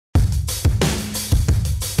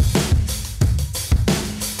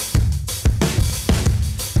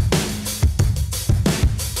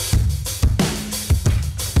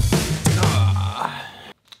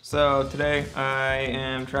So today I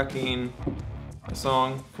am tracking a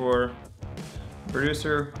song for the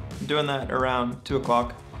producer. I'm doing that around 2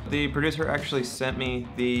 o'clock. The producer actually sent me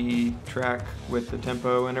the track with the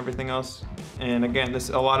tempo and everything else. And again,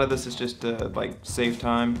 a lot of this is just to like save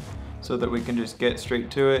time so that we can just get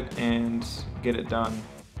straight to it and get it done.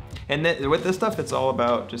 And with this stuff, it's all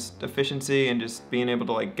about just efficiency and just being able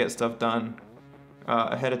to like get stuff done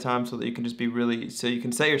ahead of time so that you can just be so you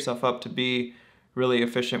can set yourself up to be really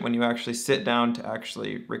efficient when you actually sit down to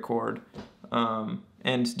actually record.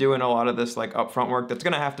 And doing a lot of this like upfront work that's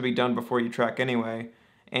gonna have to be done before you track anyway,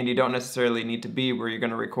 and you don't necessarily need to be where you're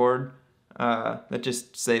gonna record, that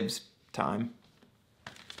just saves time.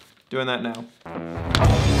 Doing that now.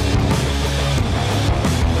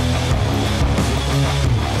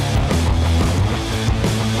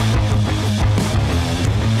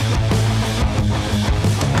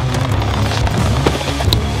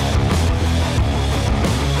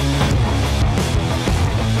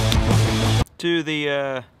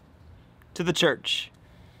 To the church.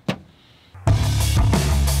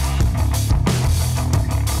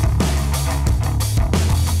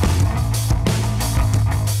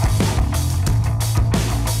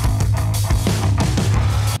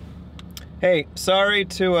 Hey, sorry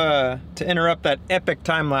to interrupt that epic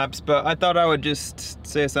time lapse, but I thought I would just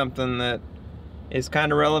say something that is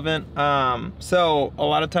kind of relevant. So a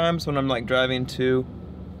lot of times when I'm like driving to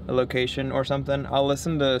a location or something, I'll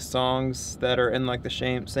listen to songs that are in like the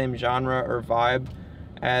same genre or vibe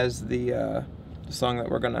as the song that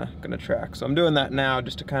we're gonna track. So I'm doing that now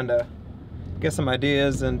just to kind of get some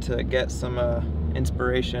ideas and to get some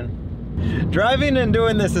inspiration. Driving and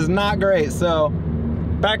doing this is not great, so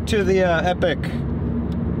back to the epic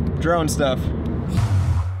drone stuff.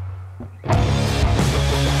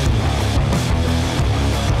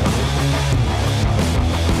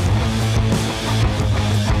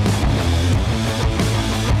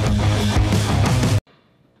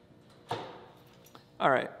 All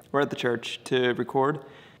right, we're at the church to record.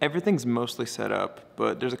 Everything's mostly set up,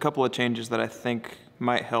 but there's a couple of changes that I think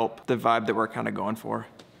might help the vibe that we're kind of going for.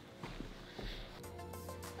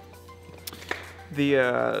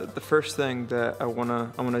 The first thing that I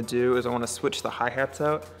wanna do is I wanna switch the hi-hats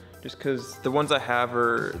out, just because the ones I have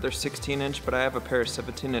they're 16-inch, but I have a pair of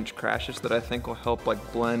 17-inch crashes that I think will help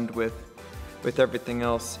like blend with everything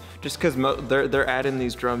else. Just because they're adding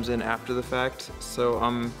these drums in after the fact, so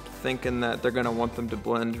I'm thinking that they're gonna want them to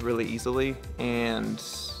blend really easily, and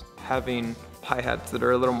having hi-hats that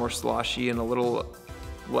are a little more sloshy and a little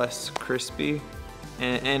less crispy,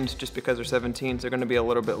 and just because they're 17s, they're gonna be a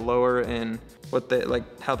little bit lower in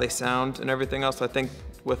how they sound and everything else. I think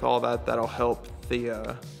with all that, that'll help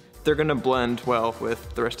they're gonna blend well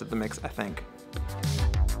with the rest of the mix, I think.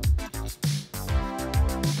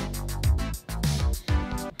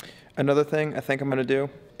 Another thing I think I'm gonna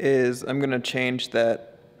do is I'm gonna change that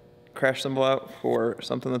crash cymbal out for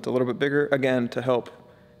something that's a little bit bigger, again, to help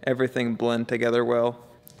everything blend together well.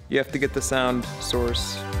 You have to get the sound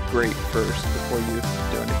source great first before you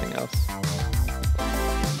do anything else.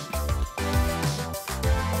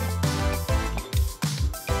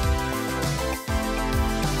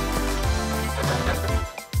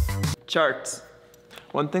 Charts.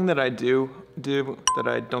 One thing that I do that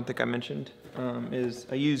I don't think I mentioned is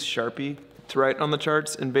I use Sharpie to write on the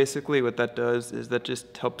charts, and basically what that does is that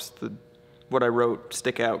just helps what I wrote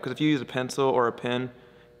stick out. Because if you use a pencil or a pen,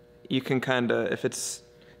 you can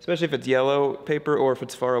especially if it's yellow paper or if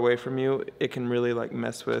it's far away from you, it can really like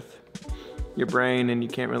mess with your brain, and you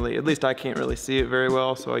can't really, at least I can't really see it very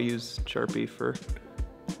well, so I use Sharpie for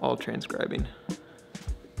all transcribing.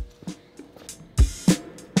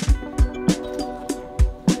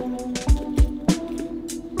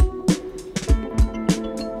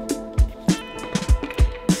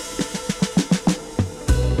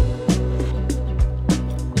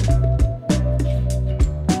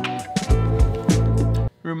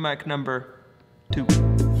 Room mic number 2.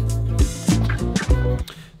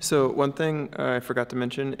 So one thing I forgot to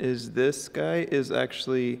mention is this guy is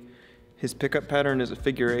actually, his pickup pattern is a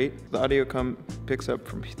figure 8. The audio picks up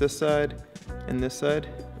from this side and this side,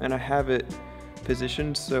 and I have it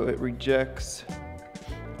positioned so it rejects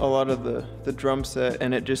a lot of the drum set,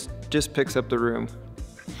 and it just picks up the room.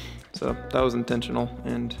 So that was intentional,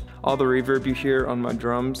 and all the reverb you hear on my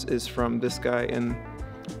drums is from this guy and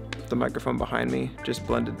the microphone behind me just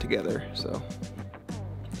blended together, so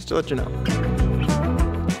just to let you know.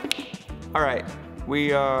 All right,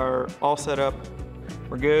 we are all set up.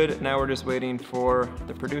 We're good. Now we're just waiting for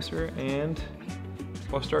the producer, and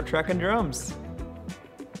we'll start tracking drums.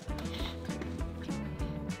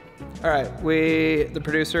 All right, the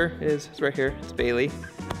producer is right here. It's Bailey.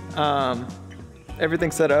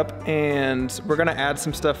 everything's set up, and we're gonna add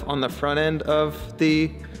some stuff on the front end of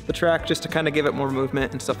the track just to kind of give it more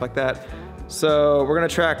movement and stuff like that. So we're gonna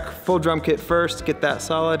track full drum kit first, get that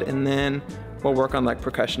solid, and then we'll work on like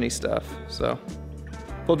percussion-y stuff. So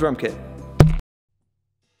full drum kit.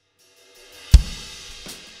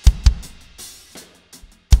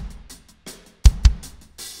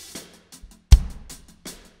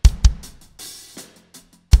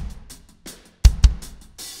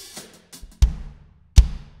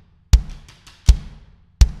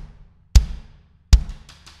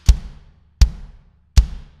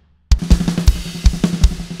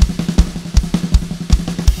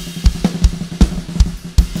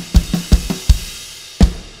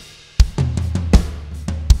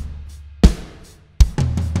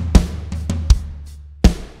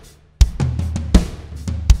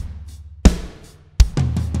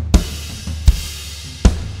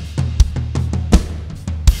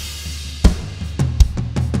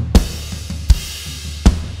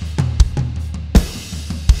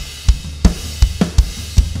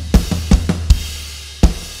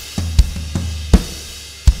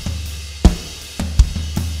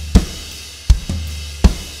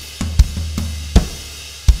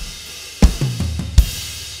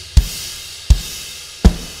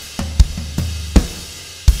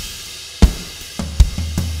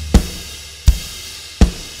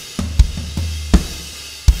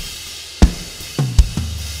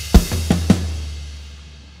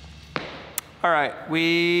 All right,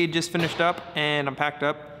 we just finished up and I'm packed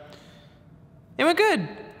up. It went good.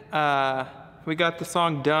 We got the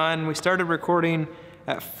song done. We started recording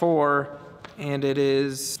at 4 and it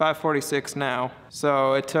is 5:46 now.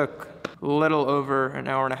 So it took a little over an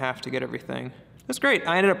hour and a half to get everything. It's great.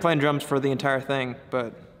 I ended up playing drums for the entire thing,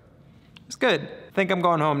 but it's good. I think I'm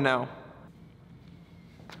going home now.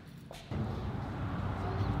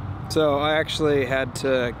 So I actually had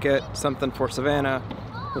to get something for Savannah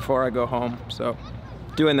before I go home, so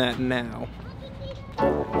doing that now.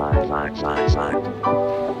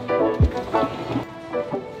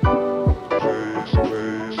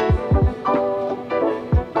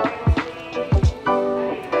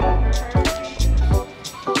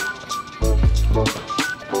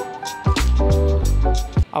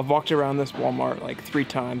 I've walked around this Walmart like 3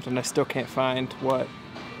 times and I still can't find what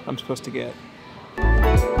I'm supposed to get.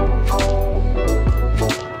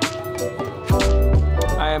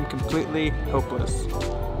 I am completely hopeless.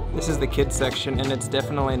 This is the kids section and it's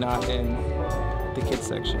definitely not in the kids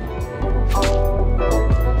section.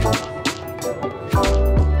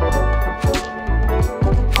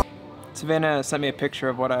 Savannah sent me a picture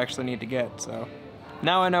of what I actually need to get, so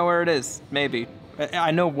now I know where it is, maybe.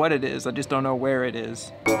 I know what it is, I just don't know where it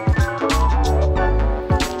is.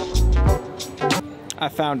 I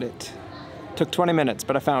found it. Took 20 minutes,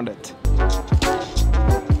 but I found it.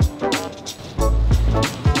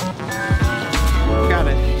 Got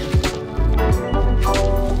it.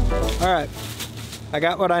 All right, I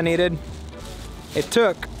got what I needed. It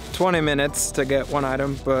took 20 minutes to get one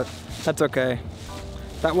item, but that's okay.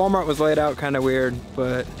 That Walmart was laid out kind of weird,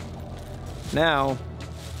 but now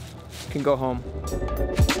I can go home.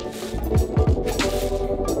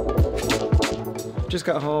 Just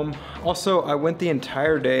got home. Also, I went the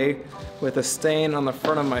entire day with a stain on the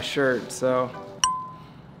front of my shirt, so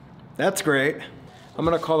that's great. I'm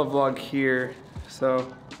gonna call the vlog here. So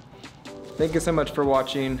thank you so much for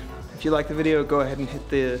watching. If you like the video, go ahead and hit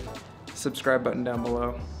the subscribe button down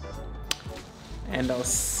below. And I'll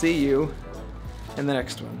see you in the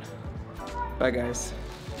next one. Bye guys.